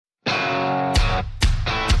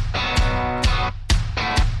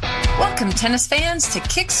Welcome, tennis fans, to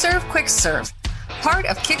Kick Serve Quick Serve, part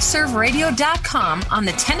of KickServeRadio.com on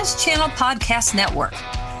the Tennis Channel Podcast Network.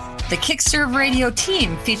 The Kick Serve Radio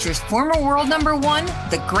team features former world number one,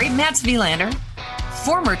 the great Mats Wilander,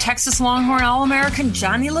 former Texas Longhorn All-American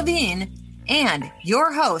Johnny Levine, and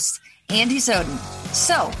your host, Andy Zoden.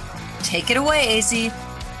 So, take it away, AZ.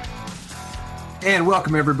 And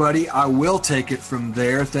welcome, everybody. I will take it from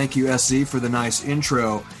there. Thank you, SZ, for the nice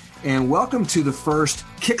intro. And welcome to the first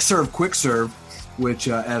Kick Serve Quick Serve, which,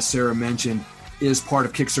 as Sarah mentioned, is part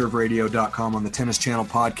of KickServeRadio.com on the Tennis Channel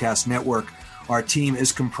Podcast Network. Our team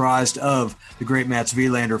is comprised of the great Mats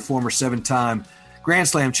Wilander, former 7-time Grand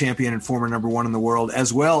Slam champion and former number one in the world,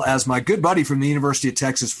 as well as my good buddy from the University of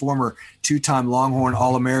Texas, former 2-time Longhorn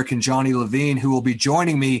All-American Johnny Levine, who will be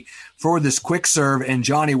joining me for this quick serve. And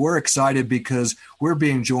Johnny, we're excited because we're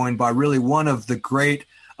being joined by really one of the great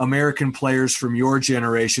American players from your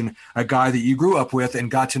generation, a guy that you grew up with and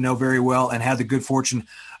got to know very well and had the good fortune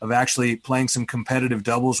of actually playing some competitive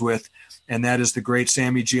doubles with, and that is the great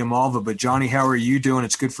Sammy Giammalva. But Johnny, how are you doing?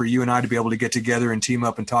 It's good for you and I to be able to get together and team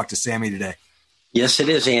up and talk to Sammy today. Yes, it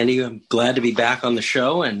is, Andy. I'm glad to be back on the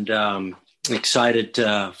show and excited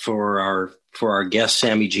for our guest,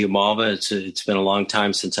 Sammy Giammalva. It's been a long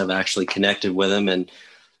time since I've actually connected with him, and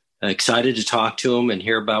excited to talk to him and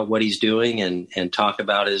hear about what he's doing and talk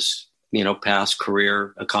about his, past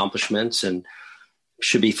career accomplishments, and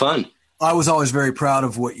should be fun. I was always very proud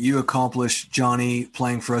of what you accomplished, Johnny,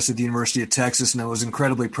 playing for us at the University of Texas, and I was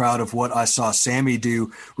incredibly proud of what I saw Sammy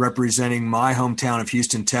do representing my hometown of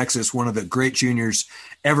Houston, Texas, one of the great juniors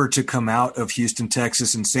ever to come out of Houston,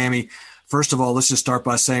 Texas. And Sammy, first of all, let's just start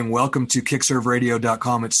by saying welcome to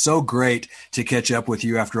KickServeRadio.com. It's so great to catch up with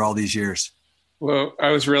you after all these years. Well, I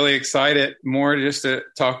was really excited more just to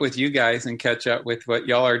talk with you guys and catch up with what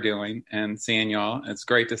y'all are doing and seeing y'all. It's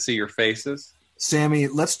great to see your faces. Sammy,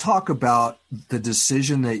 let's talk about the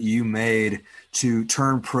decision that you made to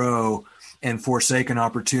turn pro and forsake an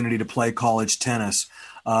opportunity to play college tennis.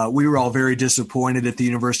 We were all very disappointed at the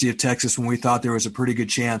University of Texas when we thought there was a pretty good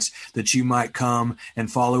chance that you might come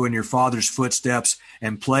and follow in your father's footsteps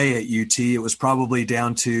and play at UT. It was probably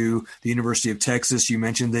down to the University of Texas. You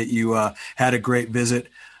mentioned that you had a great visit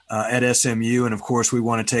at SMU. And of course, we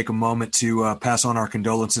want to take a moment to pass on our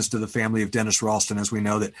condolences to the family of Dennis Ralston, as we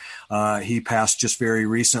know that he passed just very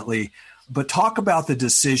recently. But talk about the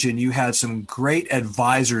decision. You had some great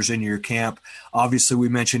advisors in your camp. Obviously, we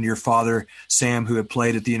mentioned your father, Sam, who had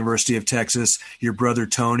played at the University of Texas, your brother,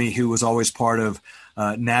 Tony, who was always part of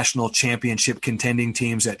national championship contending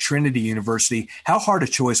teams at Trinity University. How hard a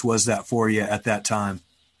choice was that for you at that time?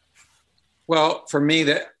 Well, for me,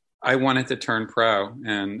 I wanted to turn pro,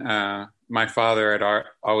 and my father had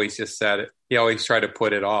always just said it. He always tried to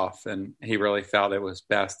put it off, and he really felt it was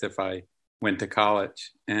best if I went to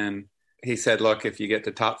college. And he said, look, if you get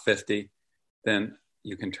to top 50, then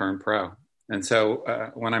you can turn pro. And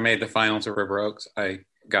so when I made the finals of River Oaks, I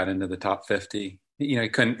got into the top 50. He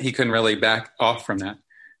couldn't really back off from that.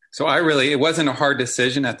 So it wasn't a hard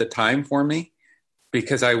decision at the time for me,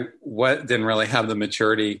 because I didn't really have the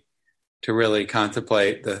maturity to really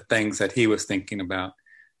contemplate the things that he was thinking about.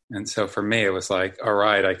 And so for me, it was like, all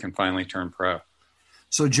right, I can finally turn pro.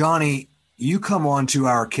 So Johnny, you come onto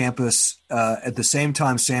our campus at the same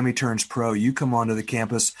time Sammy turns pro. You come onto the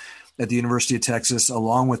campus at the University of Texas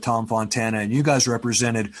along with Tom Fontana, and you guys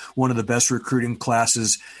represented one of the best recruiting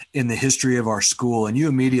classes in the history of our school, and you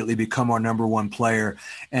immediately become our number one player.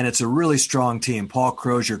 And it's a really strong team. Paul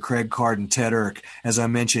Crozier, Craig Carden, Ted Irk, as I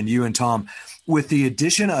mentioned, you and Tom. With the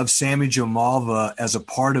addition of Sammy Giammalva as a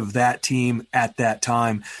part of that team at that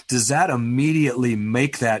time, does that immediately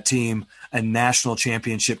make that team a national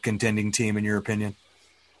championship contending team, in your opinion?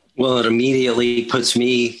 Well, it immediately puts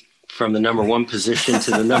me from the number one position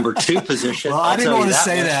to the number two position. Well, I didn't want to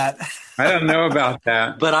say that. I don't know about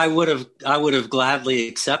that. But I would have gladly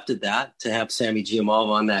accepted that, to have Sammy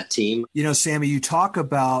Giammalva on that team. Sammy, you talk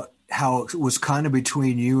about how it was kind of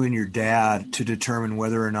between you and your dad to determine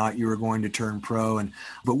whether or not you were going to turn pro.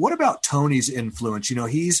 But what about Tony's influence?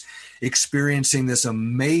 He's experiencing this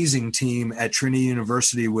amazing team at Trinity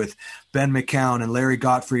University with Ben McCown and Larry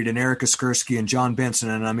Gottfried and Eric Oskursky and John Benson.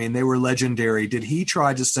 And I mean, they were legendary. Did he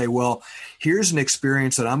try to say, well, here's an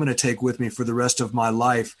experience that I'm going to take with me for the rest of my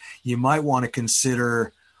life. You might want to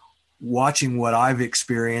consider watching what I've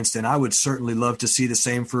experienced, and I would certainly love to see the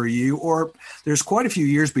same for you? Or there's quite a few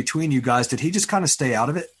years between you guys. Did he just kind of stay out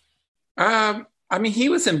of it? He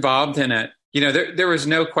was involved in it. There was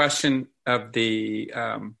no question of the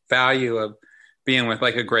value of being with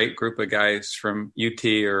like a great group of guys from UT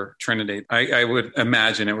or Trinity. I would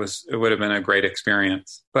imagine it would have been a great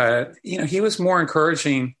experience. But, he was more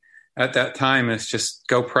encouraging at that time is just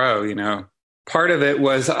go pro, you know. Part of it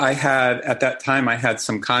was at that time, I had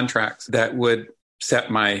some contracts that would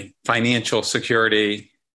set my financial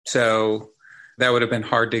security. So that would have been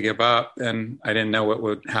hard to give up. And I didn't know what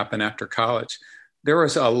would happen after college. There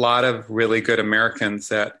was a lot of really good Americans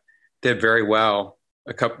that did very well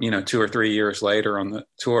 2 or 3 years later on the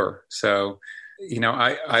tour. So, you know,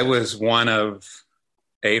 I was one of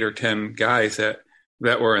 8 or 10 guys that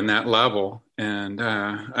were in that level. And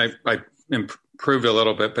I improved a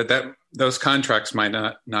little bit, but those contracts might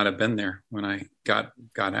not have been there when I got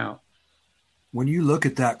out. When you look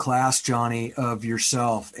at that class, Johnny, of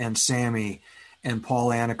yourself and Sammy and Paul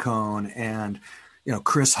Annacone and, you know,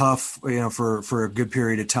 Chris Huff, you know, for a good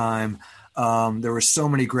period of time, there were so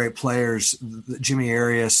many great players, Jimmy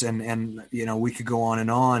Arias, and you know, we could go on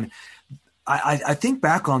and on. I think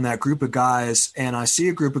back on that group of guys, and I see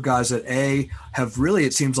a group of guys that have really,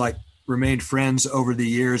 it seems like, remained friends over the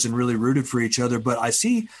years and really rooted for each other. But I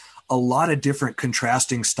see a lot of different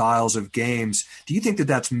contrasting styles of games. Do you think that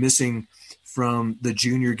that's missing from the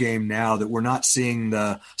junior game now, that we're not seeing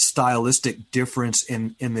the stylistic difference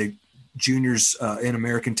in the juniors in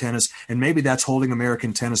American tennis, and maybe that's holding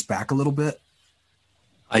American tennis back a little bit?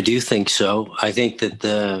 I do think so. I think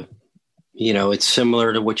that it's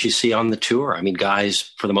similar to what you see on the tour. I mean,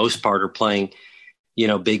 guys, for the most part, are playing, you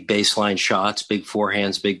know, big baseline shots, big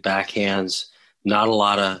forehands, big backhands, not a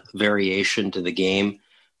lot of variation to the game,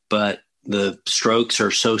 but the strokes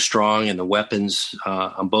are so strong and the weapons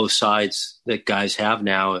on both sides that guys have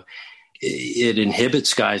now, it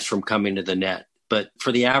inhibits guys from coming to the net. But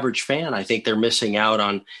for the average fan, I think they're missing out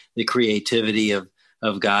on the creativity of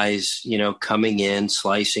guys, you know, coming in,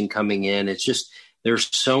 slicing, coming in. It's just,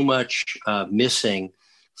 there's so much missing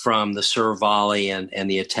from the serve volley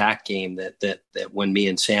and the attack game that when me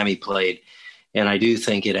and Sammy played. And I do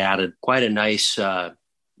think it added quite a nice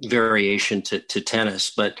variation to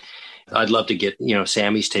tennis. But I'd love to get, you know,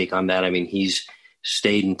 Sammy's take on that. I mean, he's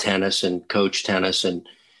stayed in tennis and coached tennis, and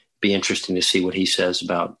be interesting to see what he says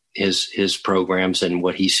about his programs and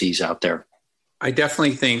what he sees out there. I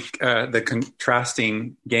definitely think the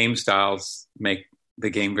contrasting game styles make the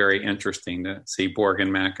game very interesting to see Borg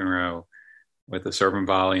and McEnroe with the serve and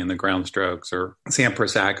volley and the ground strokes, or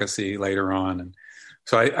Sampras Agassi later on. And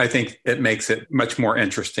so I think it makes it much more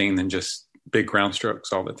interesting than just big ground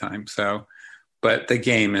strokes all the time. So, but the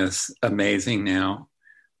game is amazing now.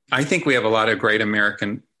 I think we have a lot of great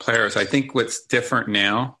American players. I think what's different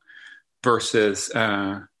now versus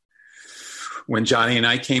when Johnny and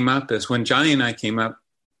I came up,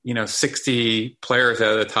 you know, 60 players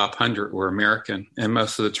out of the top 100 were American, and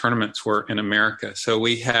most of the tournaments were in America. So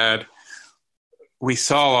we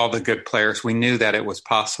saw all the good players. We knew that it was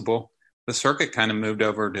possible. The circuit kind of moved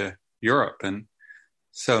over to Europe. And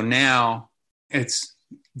so now it's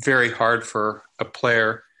very hard for a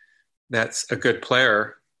player that's a good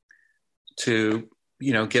player to,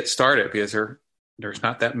 you know, get started, because there's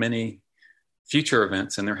not that many future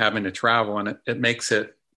events and they're having to travel, and it makes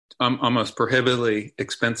it almost prohibitively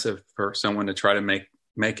expensive for someone to try to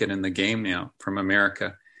make it in the game now from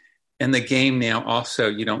America. And the game now also,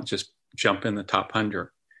 you don't just jump in the top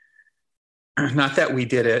 100. Not that we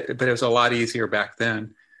did it, but it was a lot easier back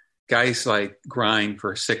then. Guys like grind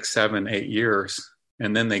for 6, 7, 8 years,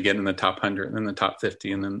 and then they get in the top 100 and then the top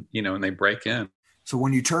 50, and then, you know, and they break in. So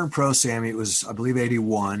when you turned pro, Sammy, it was, I believe,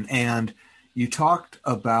 81, and you talked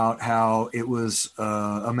about how it was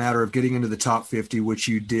a matter of getting into the top 50, which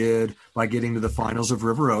you did by getting to the finals of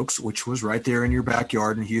River Oaks, which was right there in your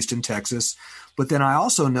backyard in Houston, Texas. But then I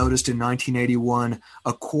also noticed in 1981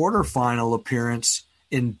 a quarterfinal appearance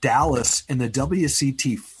in Dallas in the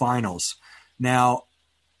WCT finals. Now,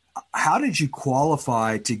 how did you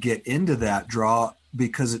qualify to get into that draw?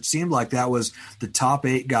 Because it seemed like that was the top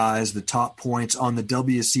 8 guys, the top points on the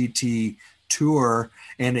WCT tour,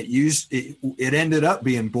 and it ended up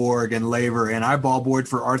being Borg and Laver, and I ball board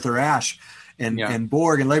for Arthur Ashe and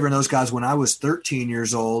Borg and Laver and those guys when I was 13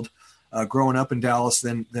 years old, growing up in Dallas,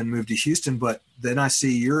 then moved to Houston. But then I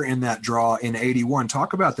see you're in that draw in 81.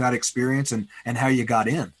 Talk about that experience and how you got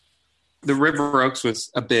in. The River Oaks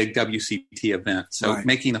was a big WCT event, so right.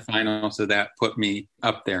 Making the finals of that put me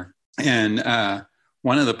up there. And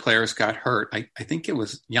one of the players got hurt. I think it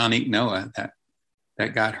was Yannick Noah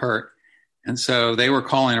that got hurt. And so they were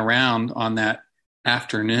calling around on that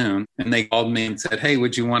afternoon, and they called me and said, "Hey,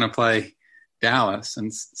 would you want to play Dallas?"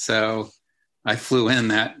 And so I flew in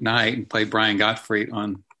that night and played Brian Gottfried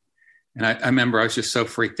on. And I remember I was just so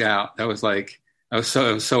freaked out. It was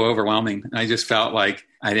so overwhelming. I just felt like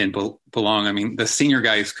I didn't belong. I mean, the senior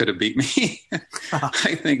guys could have beat me.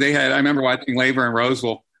 I think they had. I remember watching Laver and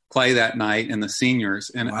Rosewell play that night and the seniors.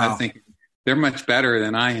 And wow. I think they're much better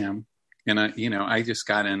than I am. And I just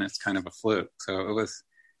got in as kind of a fluke. So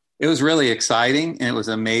it was really exciting, and it was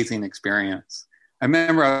an amazing experience. I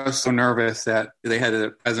remember I was so nervous that they had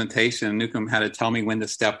a presentation. Newcomb had to tell me when to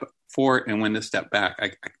step forward and when to step back.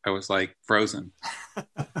 I was like frozen.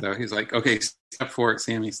 So he's like, "Okay, step forward,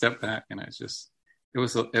 Sammy, step back." And it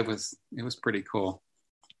was pretty cool.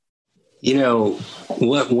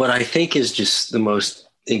 What I think is just the most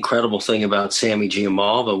incredible thing about Sammy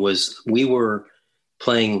Giammalva was we were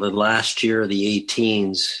playing the last year of the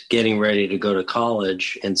 18s, getting ready to go to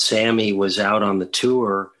college, and Sammy was out on the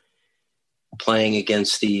tour playing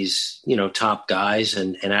against these, top guys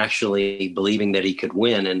and actually believing that he could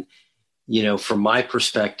win. And, from my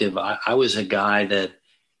perspective, I was a guy that,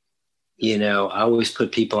 I always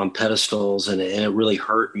put people on pedestals, and it really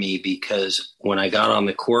hurt me because when I got on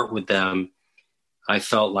the court with them, I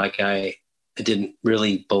felt like I didn't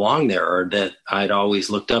really belong there, or that I'd always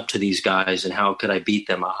looked up to these guys and how could I beat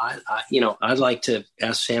them? I'd like to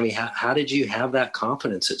ask Sammy, how did you have that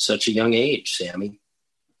confidence at such a young age, Sammy?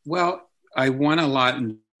 I won a lot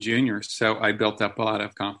in juniors, so I built up a lot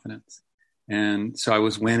of confidence. And so I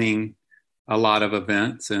was winning a lot of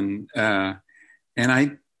events, and it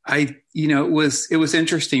was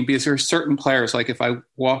interesting because there are certain players, like if I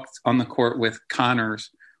walked on the court with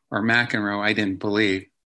Connors or McEnroe, I didn't believe.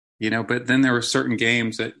 But then there were certain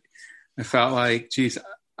games that I felt like, geez,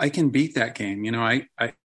 I can beat that game. I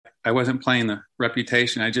wasn't playing the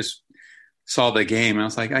reputation. I just saw the game. And I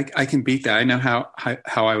was like, I can beat that. I know how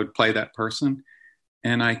I would play that person.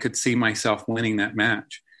 And I could see myself winning that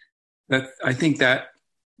match. But I think that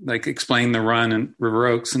explained the run and River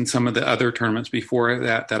Oaks and some of the other tournaments before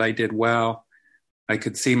that I did well. I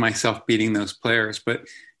could see myself beating those players. But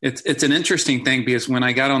it's an interesting thing because when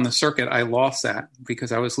I got on the circuit, I lost that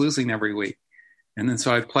because I was losing every week. And then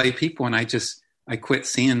so I'd play people and I quit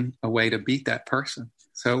seeing a way to beat that person.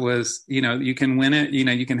 So it was, you can win it,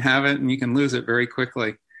 you can have it and you can lose it very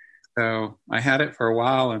quickly. So I had it for a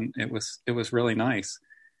while and it was really nice.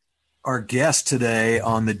 Our guest today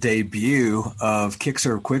on the debut of Kick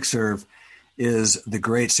Serve Quick Serve is the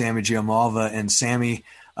great Sammy Giammalva. And Sammy,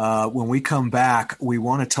 when we come back, we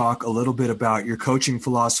want to talk a little bit about your coaching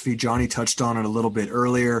philosophy. Johnny touched on it a little bit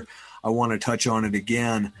earlier. I want to touch on it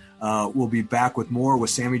again. We'll be back with more with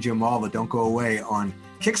Sammy Giammalva. Don't go away on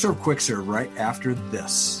Kick Serve Quick Serve right after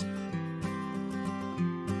this.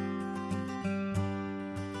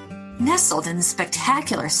 Nestled in the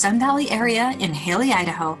spectacular Sun Valley area in Haley,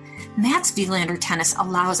 Idaho, Mats Wilander Tennis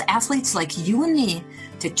allows athletes like you and me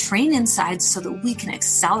to train inside so that we can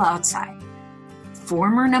excel outside.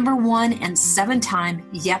 Former number 1 and 7-time,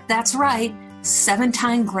 yep, that's right,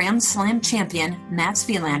 7-time Grand Slam champion Mats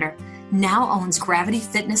Wilander now owns Gravity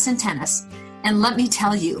Fitness and Tennis. And let me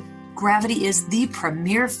tell you, Gravity is the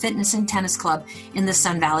premier fitness and tennis club in the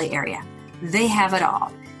Sun Valley area. They have it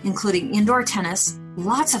all, including indoor tennis,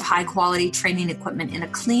 lots of high-quality training equipment in a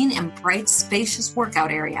clean and bright, spacious workout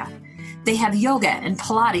area. They have yoga and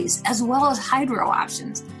Pilates, as well as hydro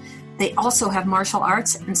options. They also have martial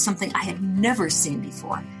arts and something I have never seen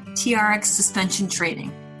before, TRX suspension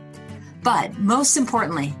training. But most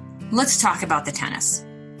importantly, let's talk about the tennis.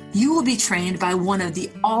 You will be trained by one of the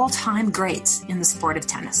all-time greats in the sport of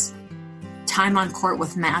tennis. Time on court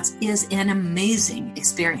with Mats is an amazing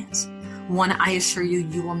experience, one I assure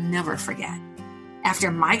you will never forget.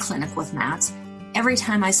 After my clinic with Mats, every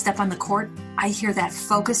time I step on the court, I hear that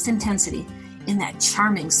focused intensity in that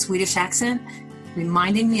charming Swedish accent,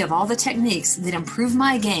 reminding me of all the techniques that improve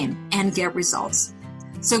my game and get results.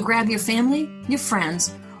 So grab your family, your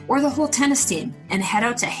friends, or the whole tennis team and head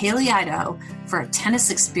out to Haley, Idaho for a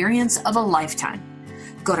tennis experience of a lifetime.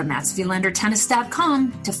 Go to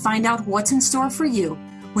MatsWilanderTennis.com to find out what's in store for you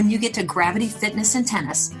when you get to Gravity Fitness and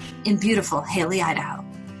Tennis in beautiful Haley, Idaho.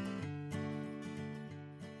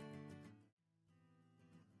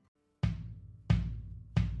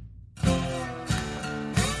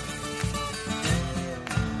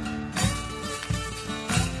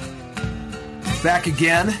 Back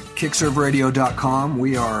again, kickserveradio.com.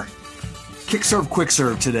 We are Kick Serve Quick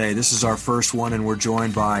Serve today. This is our first one, and we're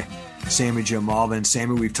joined by Sammy Giammalva. And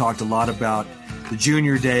Sammy, we've talked a lot about the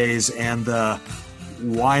junior days and the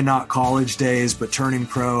why not college days, but turning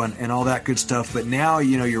pro and all that good stuff. But now,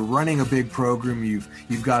 you're running a big program.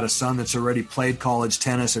 You've got a son that's already played college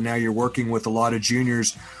tennis, and now you're working with a lot of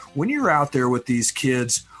juniors. When you're out there with these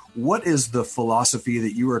kids, what is the philosophy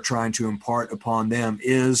that you are trying to impart upon them?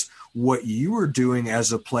 Is what you are doing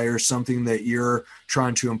as a player something that you're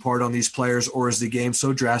trying to impart on these players, or is the game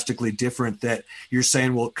so drastically different that you're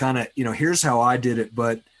saying, well, kind of, here's how I did it,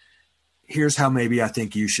 but here's how maybe I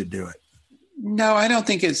think you should do it? No, I don't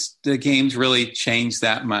think the game's really changed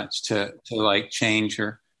that much to like change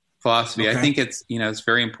your philosophy. Okay. I think it's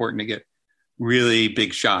very important to get really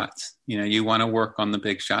big shots. You want to work on the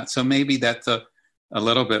big shots. So maybe that's a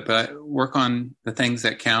little bit, but work on the things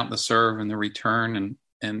that count, the serve and the return,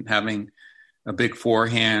 and having a big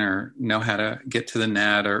forehand or know how to get to the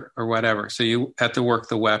net or whatever. So you have to work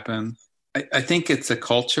the weapon. I think it's a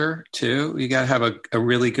culture too. You got to have a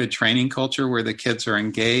really good training culture where the kids are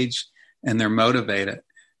engaged and they're motivated.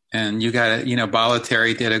 And you got to,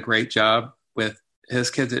 Bollettieri did a great job with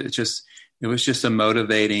his kids. It was just a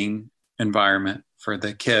motivating environment for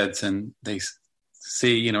the kids, and they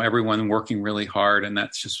see, everyone working really hard, and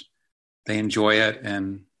they enjoy it.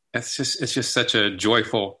 And it's just such a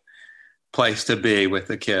joyful place to be with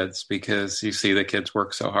the kids because you see the kids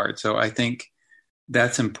work so hard. So I think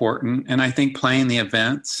that's important. And I think playing the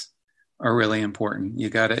events are really important. You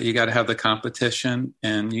gotta have the competition,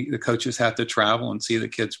 and the coaches have to travel and see the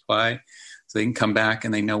kids play so they can come back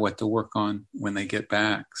and they know what to work on when they get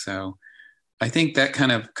back. So I think that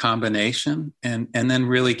kind of combination and then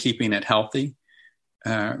really keeping it healthy,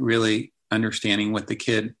 really understanding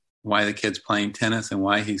why the kid's playing tennis and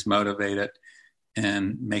why he's motivated,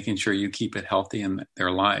 and making sure you keep it healthy in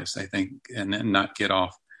their lives, I think, and not get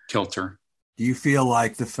off kilter. Do you feel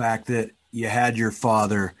like the fact that you had your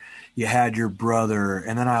father, you had your brother,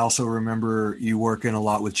 and then I also remember you working a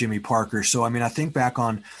lot with Jimmy Parker. So, I think back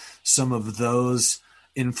on some of those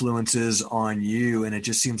influences on you, and it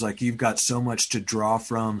just seems like you've got so much to draw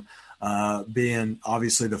from, being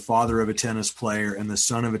obviously the father of a tennis player and the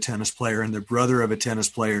son of a tennis player and the brother of a tennis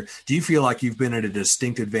player. Do you feel like you've been at a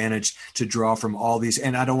distinct advantage to draw from all these?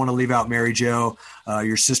 And I don't want to leave out Mary Jo,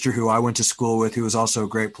 your sister, who I went to school with, who was also a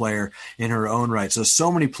great player in her own right.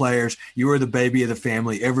 So many players. You were the baby of the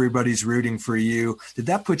family. Everybody's rooting for you. Did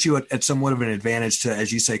that put you at somewhat of an advantage to,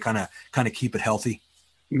 as you say, kind of keep it healthy?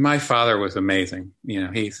 My father was amazing.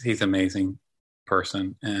 He's an amazing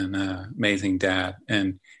person and amazing dad.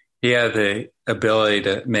 And he had the ability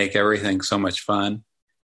to make everything so much fun.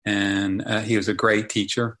 And he was a great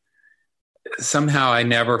teacher. Somehow I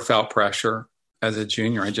never felt pressure as a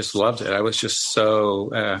junior. I just loved it. I was just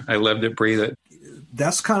so, I lived it, breathed it.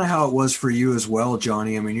 That's kind of how it was for you as well,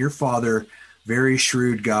 Johnny. Your father, very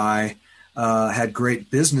shrewd guy, had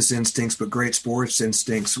great business instincts, but great sports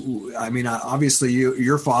instincts. Obviously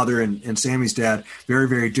your father and Sammy's dad, very,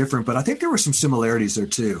 very different, but I think there were some similarities there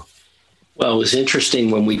too. Well, it was interesting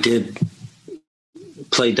when we did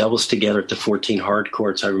play doubles together at the 14 hard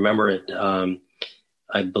courts. I remember it.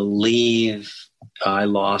 I believe I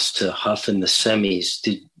lost to Huff in the semis.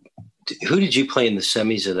 Who did you play in the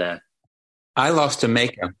semis of that? I lost to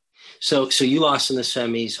Mako. So you lost in the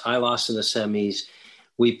semis. I lost in the semis.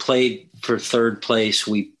 We played for third place.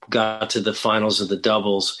 We got to the finals of the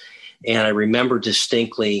doubles. And I remember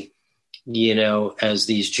distinctly, as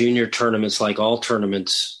these junior tournaments, like all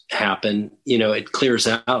tournaments happen, it clears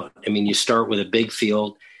out. You start with a big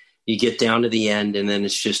field, you get down to the end, and then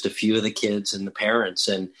it's just a few of the kids and the parents.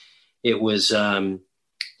 And it was,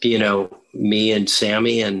 me and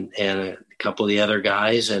Sammy and a couple of the other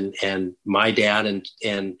guys and my dad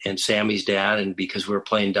and Sammy's dad. And because we were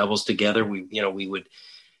playing doubles together, we would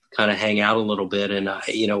kind of hang out a little bit. And,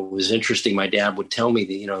 it was interesting. My dad would tell me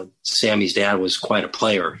that, Sammy's dad was quite a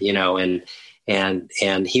player,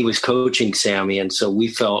 and he was coaching Sammy. And so we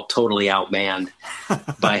felt totally outmanned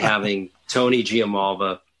by having Tony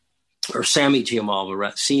Giammalva or Sammy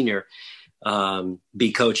Giammalva Sr.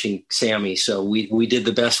 Be coaching Sammy. So we did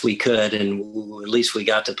the best we could. And at least we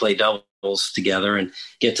got to play doubles together and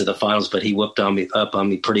get to the finals, but he whooped up on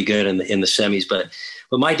me pretty good in the semis. But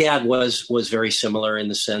my dad was very similar in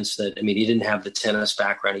the sense that, he didn't have the tennis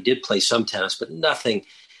background. He did play some tennis, but nothing.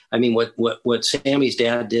 What Sammy's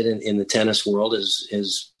dad did in the tennis world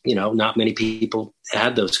is, not many people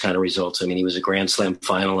had those kind of results. He was a Grand Slam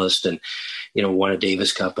finalist and, won a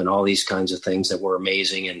Davis Cup and all these kinds of things that were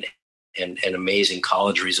amazing and amazing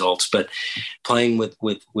college results. But playing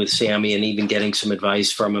with Sammy and even getting some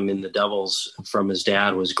advice from him in the doubles from his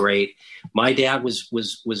dad was great. My dad was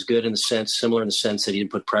good in the sense, similar in the sense that he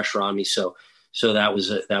didn't put pressure on me. So that was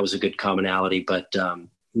a good commonality, but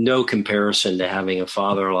no comparison to having a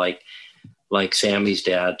father like Sammy's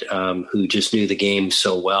dad, who just knew the game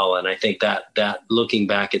so well. And I think that looking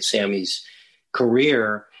back at Sammy's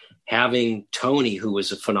career, having Tony, who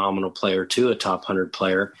was a phenomenal player too, a top 100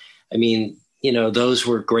 player, those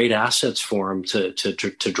were great assets for him to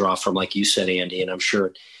draw from, like you said, Andy, and I'm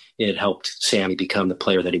sure it helped Sammy become the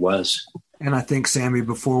player that he was. And I think, Sammy,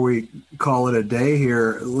 before we call it a day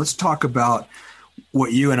here, let's talk about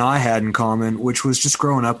what you and I had in common, which was just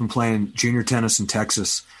growing up and playing junior tennis in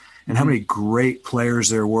Texas, and how many great players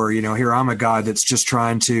there were. You know, here I'm a guy that's just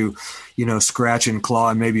trying to, you know, scratch and claw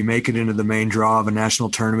and maybe make it into the main draw of a national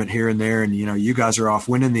tournament here and there. And, you know, you guys are off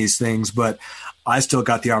winning these things, but I still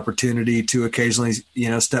got the opportunity to occasionally, you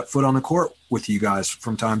know, step foot on the court with you guys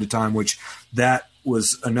from time to time, which that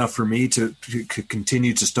was enough for me to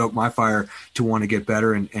continue to stoke my fire to want to get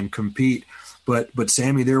better and compete. But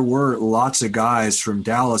Sammy, there were lots of guys from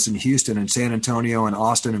Dallas and Houston and San Antonio and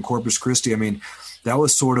Austin and Corpus Christi. I mean, that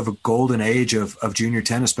was sort of a golden age of junior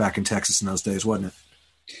tennis back in Texas in those days, wasn't it?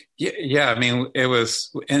 Yeah. I mean, it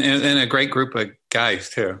was, and a great group of guys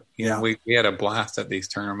too. You know, we had a blast at these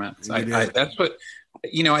tournaments. That's what,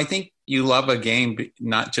 you know, I think you love a game,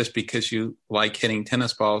 not just because you like hitting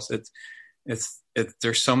tennis balls. It's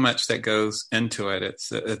there's so much that goes into it. It's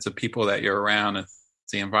the people that you're around. It's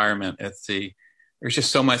the environment. There's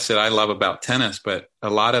just so much that I love about tennis, but a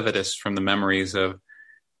lot of it is from the memories of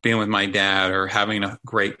being with my dad or having a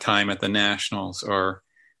great time at the Nationals, or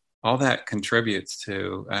all that contributes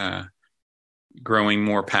to growing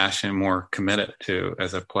more passion, more committed to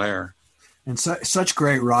as a player. And such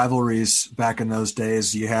great rivalries back in those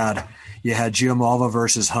days. You had Giammalva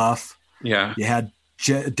versus Huff. Yeah. You had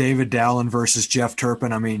David Dowland versus Jeff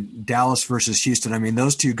Turpin. I mean, Dallas versus Houston. I mean,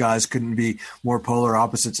 those two guys couldn't be more polar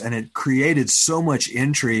opposites, and it created so much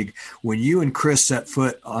intrigue when you and Chris set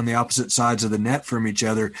foot on the opposite sides of the net from each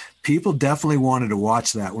other. People definitely wanted to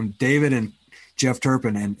watch that. When David and Jeff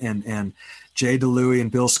Turpin and Jay DeLuey and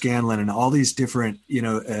Bill Scanlon and all these different, you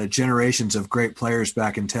know, generations of great players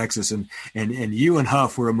back in Texas, and you and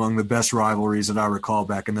Huff were among the best rivalries that I recall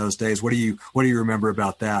back in those days. What do you remember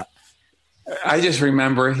about that? I just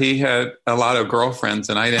remember he had a lot of girlfriends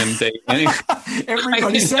and I didn't date any.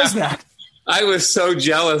 Everybody says that. I was so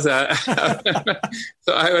jealous.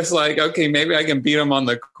 So I was like, okay, maybe I can beat him on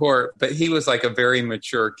the court. But he was like a very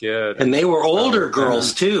mature kid. And they were older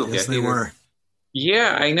girls too. Yes, they were.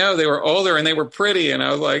 Yeah, I know. They were older and they were pretty. And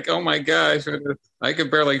I was like, oh my gosh, I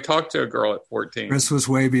could barely talk to a girl at 14. Chris was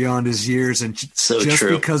way beyond his years. And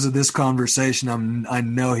because of this conversation, I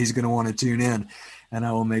know he's going to want to tune in. And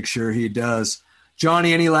I will make sure he does.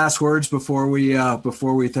 Johnny, any last words before we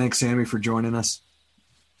thank Sammy for joining us?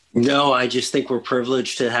 No, I just think we're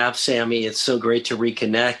privileged to have Sammy. It's so great to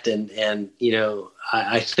reconnect. And you know,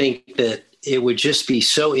 I think that it would just be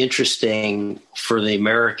so interesting for the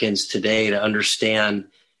Americans today to understand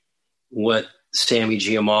what Sammy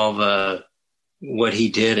Giammalva, what he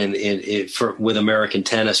did with American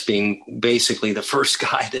tennis, being basically the first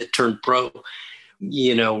guy that turned pro,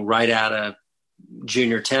 you know, right out of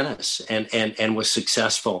junior tennis and was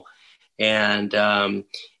successful and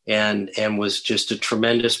was just a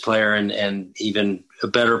tremendous player and even a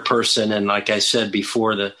better person. And like I said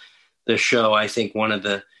before the show, I think one of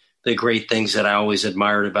the great things that I always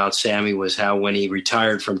admired about Sammy was how when he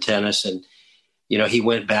retired from tennis and, you know, he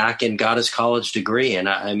went back and got his college degree. And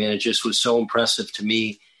I mean, it just was so impressive to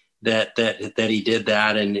me that he did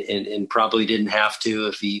that and probably didn't have to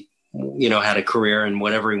if he, you know, had a career and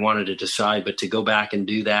whatever he wanted to decide, but to go back and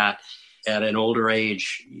do that at an older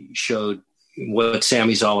age showed what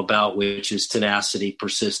Sammy's all about, which is tenacity,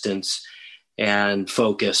 persistence, and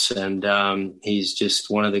focus. And he's just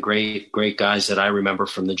one of the great guys that I remember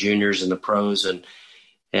from the juniors and the pros,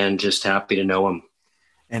 and just happy to know him.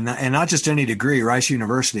 And not just any degree, Rice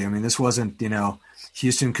University. I mean, this wasn't, you know,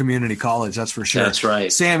 Houston Community College, that's for sure. That's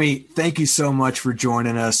right. Sammy, thank you so much for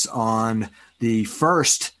joining us on the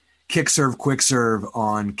first Kick Serve Quick Serve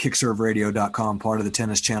on kickserveradio.com, part of the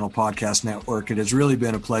Tennis Channel Podcast Network. It has really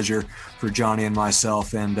been a pleasure for Johnny and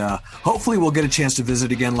myself, and hopefully we'll get a chance to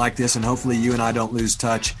visit again like this, and hopefully you and I don't lose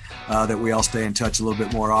touch, that we all stay in touch a little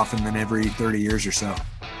bit more often than every 30 years or so.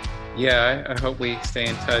 Yeah, I hope we stay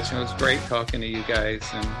in touch. And it was great talking to you guys,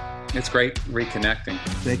 and it's great reconnecting.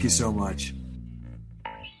 Thank you so much.